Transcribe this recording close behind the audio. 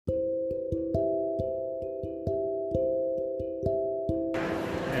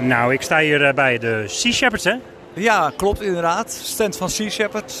Nou, ik sta hier bij de Sea Shepherds, hè? Ja, klopt inderdaad. Stand van Sea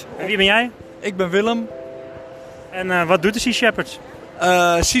Shepherds. En wie ben jij? Ik ben Willem. En wat doet de Sea Shepherds?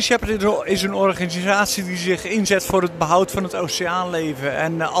 Sea Shepherd is een organisatie die zich inzet voor het behoud van het oceaanleven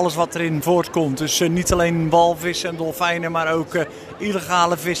en alles wat erin voortkomt. Dus niet alleen walvissen en dolfijnen, maar ook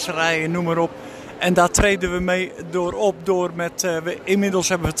illegale visserijen, noem maar op. En daar treden we mee door met, inmiddels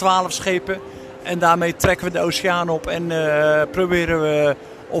hebben we 12 schepen en daarmee trekken we de oceaan op en proberen we,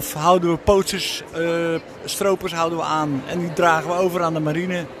 of houden we pootjes, stropers houden we aan en die dragen we over aan de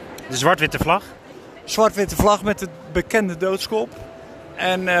marine. De zwart-witte vlag? Zwart-witte vlag met het bekende doodskop.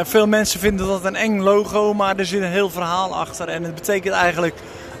 En veel mensen vinden dat een eng logo, maar er zit een heel verhaal achter. En het betekent eigenlijk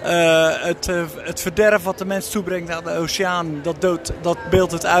het verderf wat de mens toebrengt aan de oceaan, dat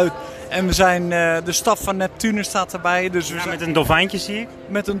beeldt het uit. En we zijn, de staf van Neptunus staat erbij. Dus we zijn met een dolfijntje zie ik?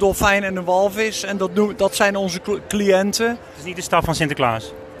 Met een dolfijn en een walvis. En dat zijn onze cliënten. Het is niet de staf van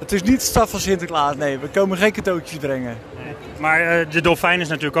Sinterklaas? Het is niet de staf van Sinterklaas, nee. We komen geen cadeautjes brengen. Nee. Maar de dolfijn is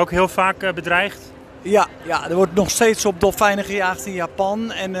natuurlijk ook heel vaak bedreigd. Ja, er wordt nog steeds op dolfijnen gejaagd in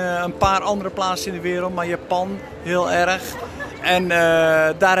Japan en een paar andere plaatsen in de wereld, maar Japan heel erg. En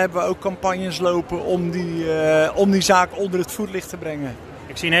daar hebben we ook campagnes lopen om die zaak onder het voetlicht te brengen.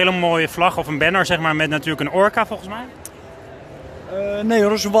 Ik zie een hele mooie vlag of een banner zeg maar, met natuurlijk een orka volgens mij. Nee hoor,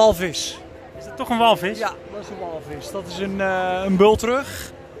 dat is een walvis. Is dat toch een walvis? Ja, dat is een walvis. Dat is een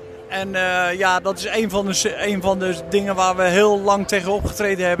bultrug. En dat is een van de dingen waar we heel lang tegen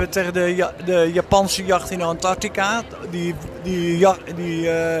opgetreden hebben. Tegen de Japanse jacht in Antarctica. Die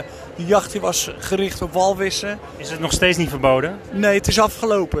jacht die was gericht op walvissen. Is het nog steeds niet verboden? Nee, het is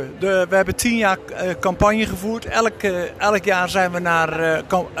afgelopen. We hebben 10 jaar campagne gevoerd. Elk jaar zijn we naar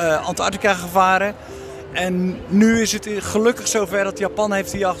Antarctica gevaren. En nu is het gelukkig zover dat Japan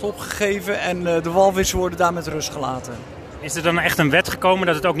heeft de jacht opgegeven. En de walvissen worden daar met rust gelaten. Is er dan echt een wet gekomen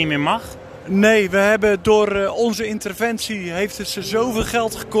dat het ook niet meer mag? Nee, we hebben door onze interventie heeft het ze zoveel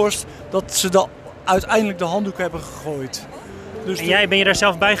geld gekost dat ze uiteindelijk de handdoek hebben gegooid. Dus en jij ben je daar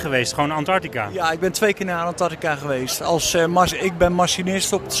zelf bij geweest, gewoon Antarctica? Ja, ik ben 2 keer naar Antarctica geweest. Ik ben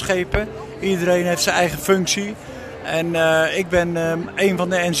machinist op de schepen. Iedereen heeft zijn eigen functie. En ik ben een van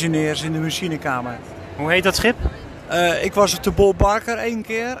de engineers in de machinekamer. Hoe heet dat schip? Ik was op de Bob Barker 1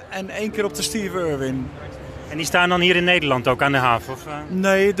 keer en 1 keer op de Steve Irwin. En die staan dan hier in Nederland ook aan de haven? Of?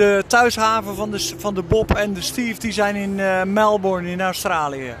 Nee, de thuishaven van de Bob en de Steve die zijn in Melbourne in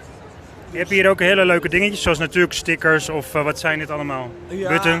Australië. Je hebt hier ook hele leuke dingetjes, zoals natuurlijk stickers of wat zijn dit allemaal? Ja,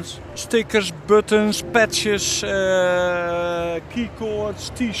 buttons? Stickers, buttons, patches, keycords,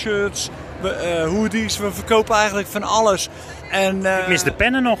 t-shirts, hoodies. We verkopen eigenlijk van alles. En, ik mis de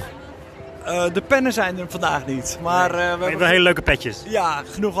pennen nog. De pennen zijn er vandaag niet. Maar, we hebben wel hele leuke petjes. Ja,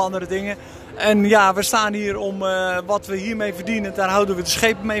 genoeg andere dingen. En ja, we staan hier om wat we hiermee verdienen, daar houden we de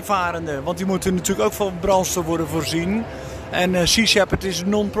schepen mee varende. Want die moeten natuurlijk ook van brandstof worden voorzien. En Sea Shepherd is een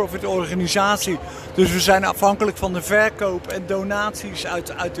non-profit organisatie. Dus we zijn afhankelijk van de verkoop en donaties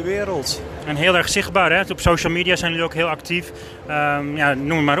uit de wereld. En heel erg zichtbaar, hè? Op social media zijn jullie ook heel actief.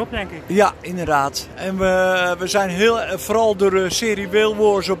 Noem het maar op, denk ik. Ja, inderdaad. En we zijn vooral door de serie Whale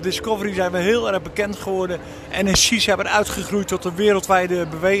Wars op Discovery zijn we heel erg bekend geworden. En is Sea Shepherd uitgegroeid tot een wereldwijde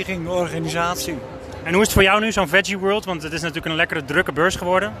beweging, organisatie. En hoe is het voor jou nu, zo'n Veggie World? Want het is natuurlijk een lekkere drukke beurs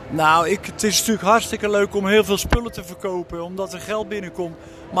geworden. Nou, het is natuurlijk hartstikke leuk om heel veel spullen te verkopen, omdat er geld binnenkomt.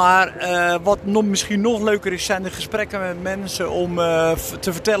 Maar wat misschien nog leuker is, zijn de gesprekken met mensen om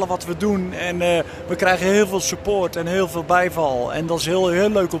te vertellen wat we doen. En we krijgen heel veel support en heel veel bijval. En dat is heel,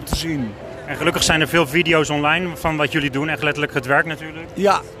 heel leuk om te zien. En gelukkig zijn er veel video's online van wat jullie doen. Echt letterlijk het werk natuurlijk.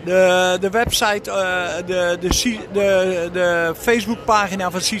 Ja, de website, de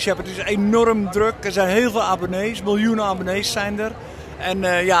Facebookpagina van Sea Shepherd is enorm druk. Er zijn heel veel abonnees, miljoenen abonnees zijn er. En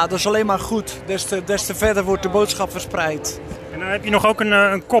dat is alleen maar goed. Des te verder wordt de boodschap verspreid. En dan heb je nog ook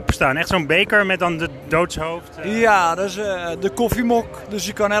een kop staan. Echt zo'n beker met dan de doodshoofd. Ja, dat is de koffiemok. Dus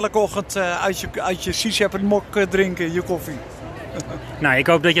je kan elke ochtend uit je Sea Shepherd mok drinken, je koffie. Nou, ik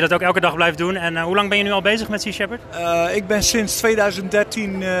hoop dat je dat ook elke dag blijft doen. En hoe lang ben je nu al bezig met Sea Shepherd? Ik ben sinds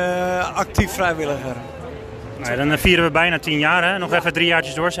 2013 actief vrijwilliger. Nou, dan vieren we bijna 10 jaar, hè? Nog even 3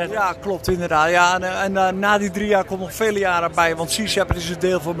 jaartjes doorzetten. Ja, klopt inderdaad. Ja, en na die 3 jaar komt nog vele jaren bij, want Sea Shepherd is een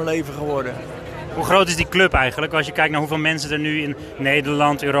deel van mijn leven geworden. Hoe groot is die club eigenlijk? Als je kijkt naar hoeveel mensen er nu in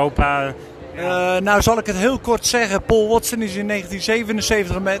Nederland, Europa... Nou zal ik het heel kort zeggen. Paul Watson is in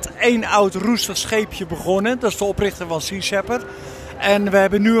 1977 met 1 oud roestig scheepje begonnen. Dat is de oprichter van Sea Shepherd. En we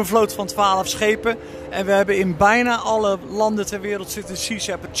hebben nu een vloot van 12 schepen. En we hebben in bijna alle landen ter wereld zitten een Sea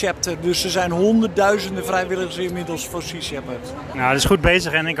Shepherd chapter. Dus er zijn honderdduizenden vrijwilligers inmiddels voor Sea Shepherd. Nou, dat is goed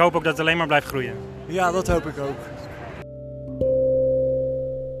bezig en ik hoop ook dat het alleen maar blijft groeien. Ja, dat hoop ik ook.